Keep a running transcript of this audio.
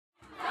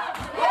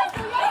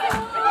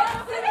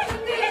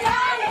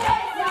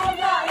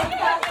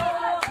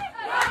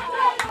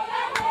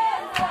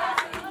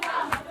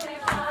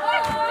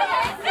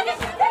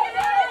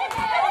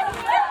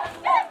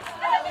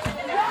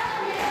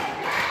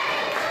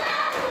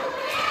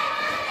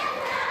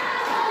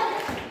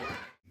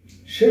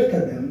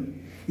Shelter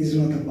Them is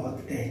not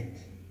about aid.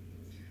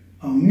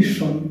 Our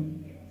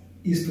mission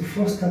is to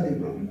foster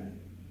development,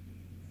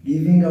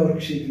 giving our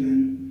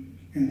children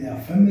and their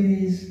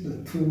families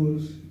the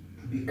tools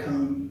to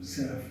become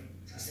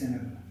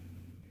self-sustainable.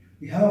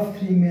 We have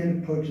 3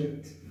 main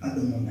projects at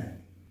the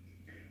moment.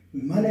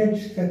 We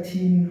manage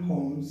 13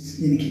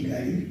 homes in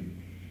Kigali,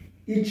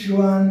 each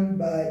run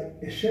by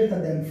a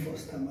Shelter Them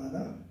foster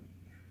mother,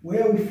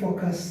 where we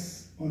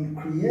focus on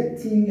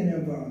creating an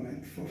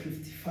environment for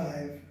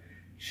 55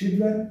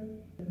 children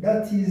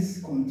that is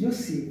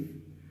conducive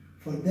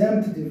for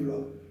them to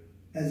develop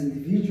as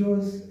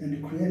individuals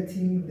and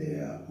creating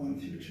their own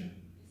future.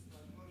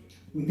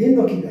 Within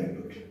the Kigali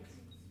project,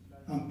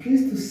 I'm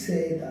pleased to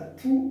say that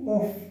 2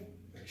 of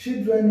the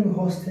children we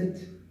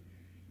hosted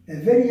at a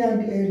very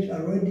young age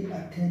already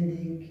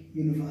attending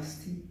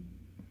university.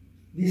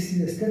 This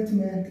is a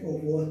statement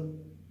of what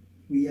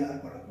we are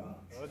all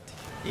about.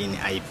 In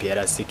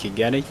IFTA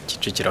Kigali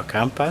Kicukiro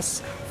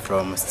campus,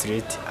 from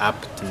street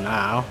up to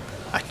now,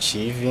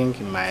 achieving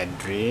my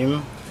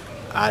dream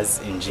as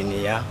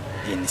engineer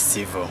in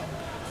civil.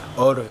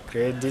 All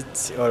credit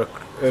to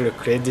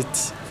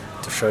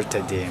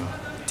Shelter Them.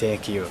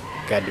 Thank you.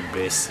 God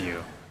bless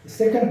you. The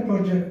second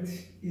project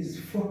is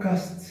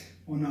focused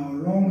on our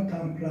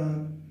long-term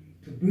plan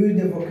to build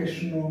a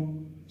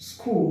vocational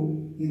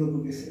school in the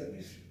Bugesera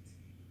district.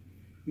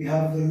 We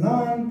have the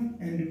land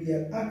and we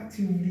are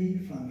actively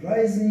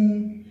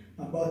fundraising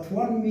about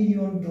 $1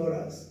 million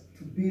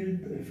to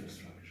build the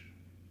infrastructure.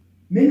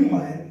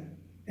 Meanwhile,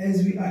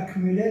 as we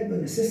accumulate the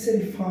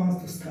necessary funds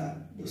to start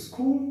the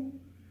school,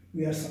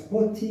 we are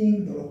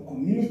supporting the local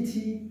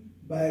community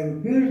by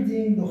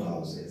rebuilding the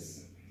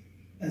houses,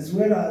 as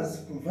well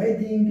as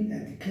providing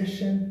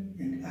education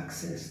and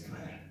access to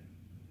health.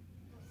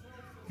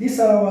 This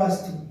allows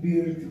us to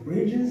build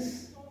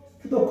bridges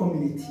to the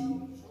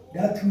community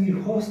that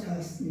will host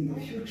us in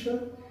the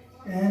future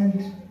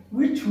and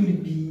which will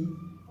be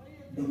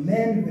the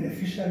main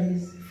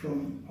beneficiaries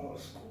from our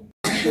school.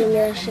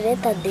 Nshimira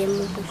Shelter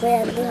Them kuko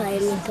yaduhaye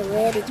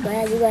mituweli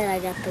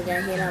twayibaraga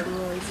tugahera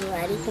mu nzu,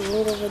 ariko ubu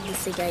ngubu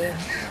dusigaye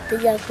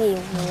tujya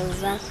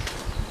kwivuza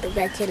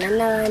tugakina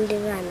n'abandi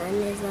bana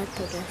neza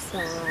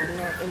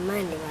tugasabana.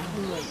 Imana ibahe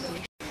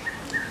umugisha.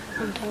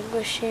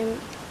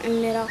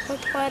 Ndagushimira ko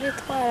twari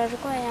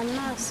twararwaye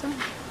amaso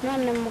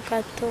none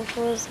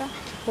mukatuvuza,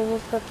 ubu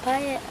papa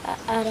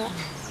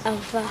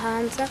ava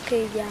hanze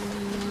akijyana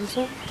mu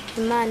nzu.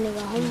 Imana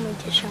ibahe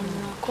umugisha,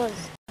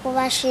 murakoze.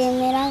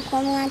 Kubashimira ko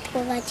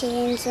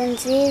mwatwubakiye inzu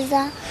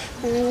nziza.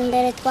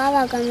 Mbere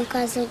twabaga mu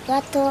kazu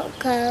gato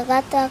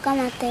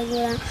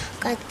k'amategura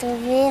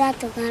katuvira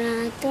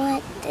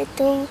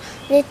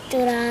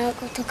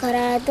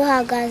tukarara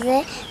duhagaze,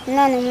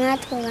 none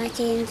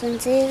mwatwubakiye inzu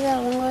nziza,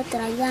 ubu ngubu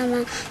turaryama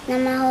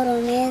n'amahoro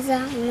meza.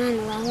 Imana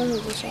ibahe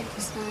umugisha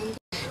dusange.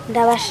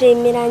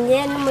 Ndabashimira njye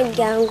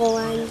n'umuryango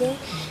wanjye,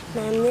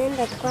 nta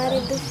myenda twari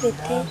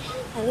dufite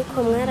ariko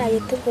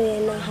mwarayituguriye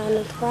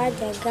n'ahantu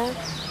twajyaga,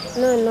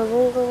 none ubu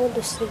ngubu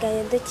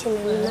dusigaye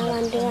dukinana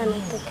n'abandi bana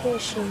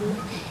tukishima.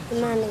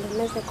 Imana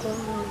ikomeze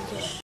kubaha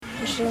umugisha.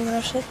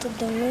 Ndashimira Shelter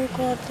Them ko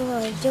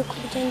yaduhaye ibyo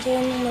kurya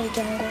njyewe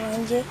n'umuryango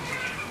wanjye,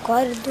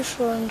 twari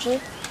dushonje,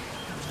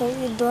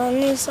 iduha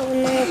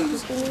n'isabune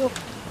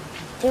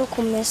yo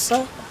kumesa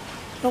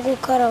no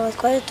gukaraba,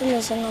 twari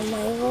tumeze nka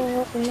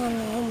mayibobo. Imana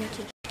ibahe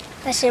umugisha.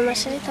 Ndashima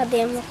Shelter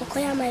Them kuko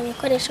yampaye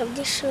ibikoresho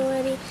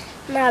by'ishuri,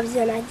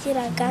 ntabyo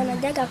nagiraga,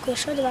 najyaga ku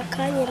ishuri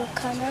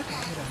bakanyirukana,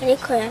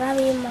 ariko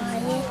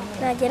yarabimpaye,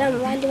 nagera mu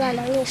bandi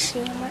bana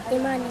nkishima.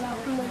 Imana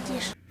ibahe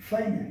umugisha.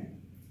 Finally,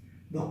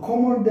 the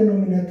common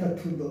denominator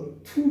to the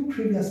 2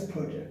 previous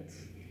projects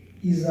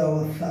is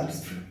our third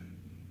stream,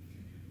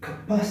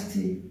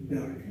 capacity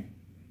building,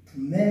 to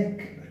make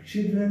the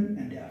children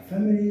and their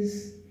families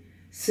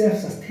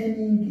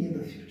self-sustaining in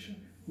the future.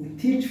 We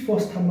teach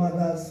foster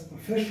mothers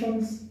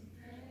professions,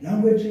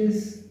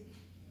 languages,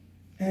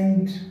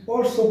 and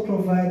also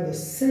provide the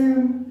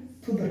same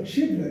to the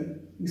children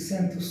we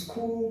send to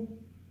school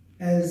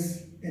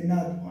as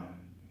another one.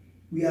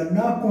 We are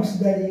now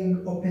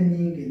considering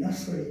opening a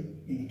nursery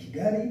in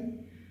Kigali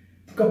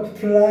to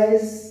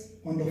capitalize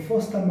on the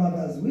foster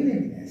mothers'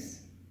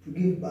 willingness to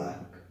give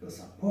back the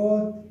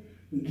support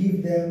we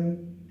give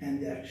them and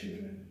their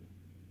children.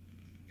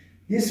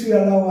 This will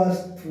allow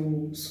us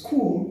to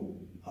school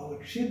our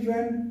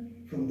children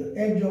from the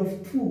age of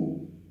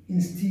 2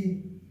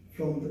 instead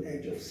from the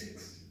age of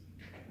 6.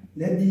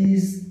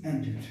 Ladies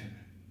and gentlemen,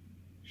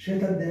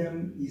 Shelter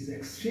Them is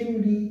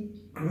extremely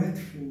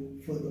grateful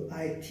for the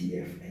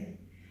IFTA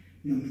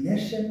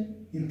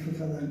nomination in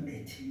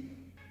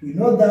 2018. We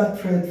know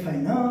that trade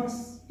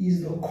finance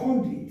is the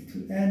conduit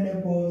to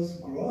enable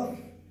growth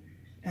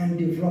and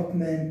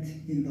development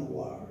in the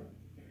world,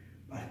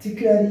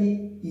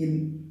 particularly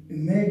in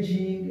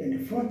emerging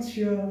and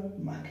frontier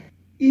markets.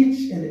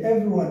 Each and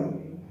every one of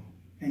you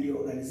and your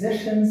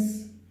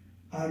organizations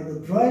are the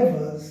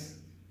drivers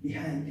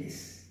behind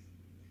this.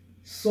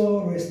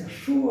 So rest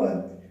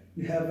assured,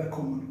 we have a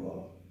common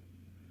goal: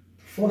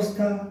 to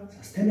foster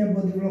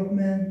sustainable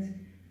development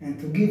and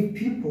to give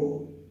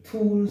people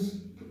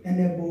tools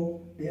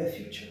enable their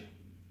future.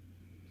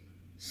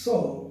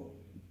 So,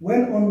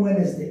 when on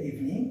Wednesday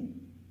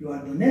evening you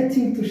are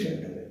donating to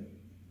Shelterland,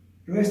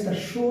 rest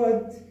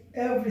assured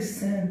every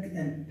cent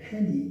and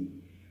penny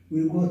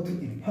will go to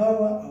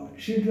empower our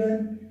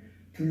children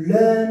to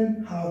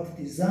learn how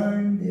to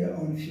design their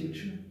own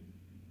future.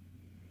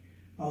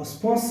 Our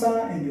sponsor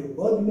and your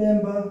board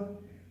member,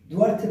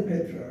 Duarte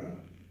Petra,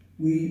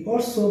 will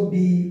also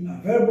be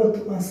available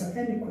to answer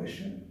any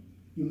question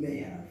you may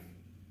have.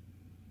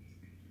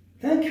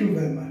 Thank you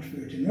very much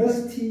for your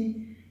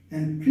generosity,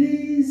 and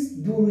please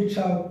do reach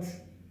out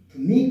to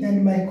me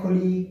and my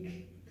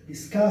colleague to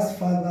discuss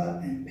further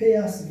and pay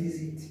us a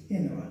visit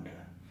in Rwanda.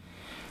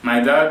 My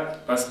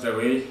dad passed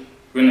away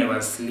when I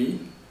was 3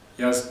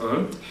 years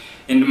old,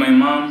 and my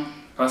mom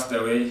passed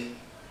away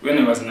when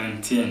I was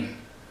 19.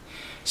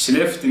 She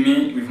left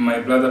me with my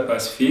brother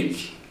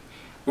Pacific,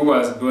 who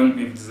was born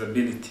with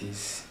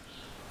disabilities.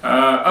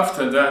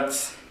 After that,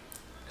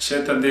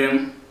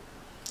 Shelterland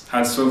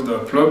had solved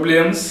our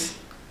problems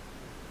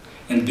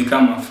and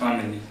become a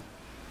family.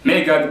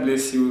 May God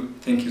bless you.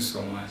 Thank you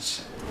so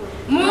much.